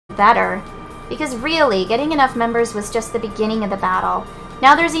better. Because really, getting enough members was just the beginning of the battle.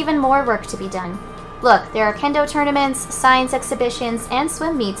 Now there's even more work to be done. Look, there are kendo tournaments, science exhibitions, and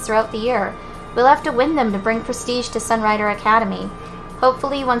swim meets throughout the year. We'll have to win them to bring prestige to Sunrider Academy.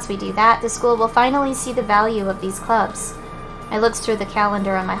 Hopefully, once we do that, the school will finally see the value of these clubs. I looked through the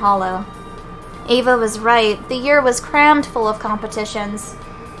calendar on my holo. Ava was right. The year was crammed full of competitions.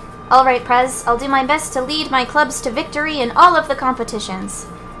 Alright, Prez, I'll do my best to lead my clubs to victory in all of the competitions.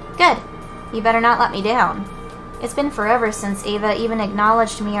 Good. You better not let me down. It's been forever since Ava even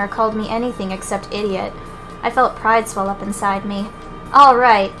acknowledged me or called me anything except idiot. I felt pride swell up inside me.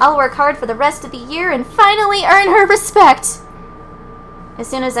 Alright, I'll work hard for the rest of the year and finally earn her respect! As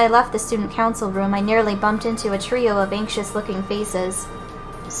soon as I left the student council room, I nearly bumped into a trio of anxious-looking faces.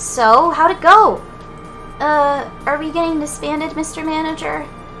 So, how'd it go? Are we getting disbanded, Mr. Manager?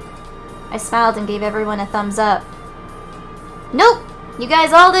 I smiled and gave everyone a thumbs up. Nope! You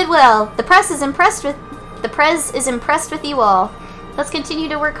guys all did well. The Prez is impressed with you all. Let's continue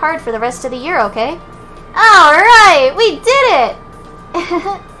to work hard for the rest of the year, okay? Alright! We did it!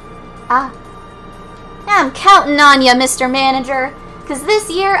 I'm counting on ya, Mr. Manager. Because this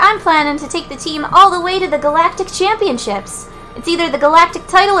year, I'm planning to take the team all the way to the Galactic Championships. It's either the Galactic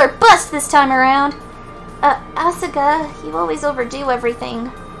title or bust this time around. Asuka, you always overdo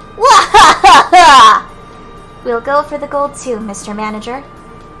everything. Wahahaha! We'll go for the gold too, Mr. Manager.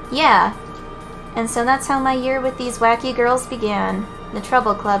 Yeah. And so that's how my year with these wacky girls began. The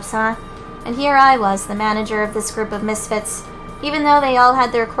Trouble Clubs, huh? And here I was, the manager of this group of misfits. Even though they all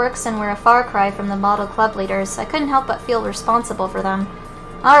had their quirks and were a far cry from the model club leaders, I couldn't help but feel responsible for them.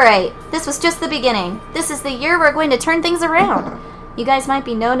 Alright, this was just the beginning. This is the year we're going to turn things around. You guys might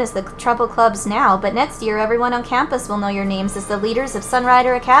be known as the Trouble Clubs now, but next year everyone on campus will know your names as the leaders of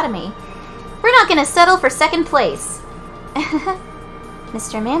Sunrider Academy. We're not going to settle for second place.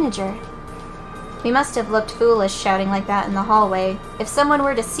 Mr. Manager. We must have looked foolish shouting like that in the hallway. If someone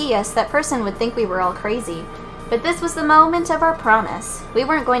were to see us, that person would think we were all crazy. But this was the moment of our promise. We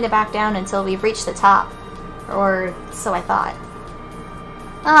weren't going to back down until we've reached the top. Or so I thought.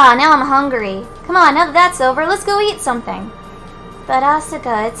 Now I'm hungry. Come on, now that that's over, let's go eat something. But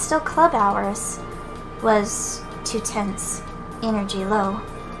Asuka, it's still club hours. Was too tense. Energy low.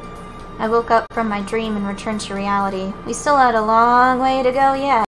 I woke up from my dream and returned to reality. We still had a long way to go yet.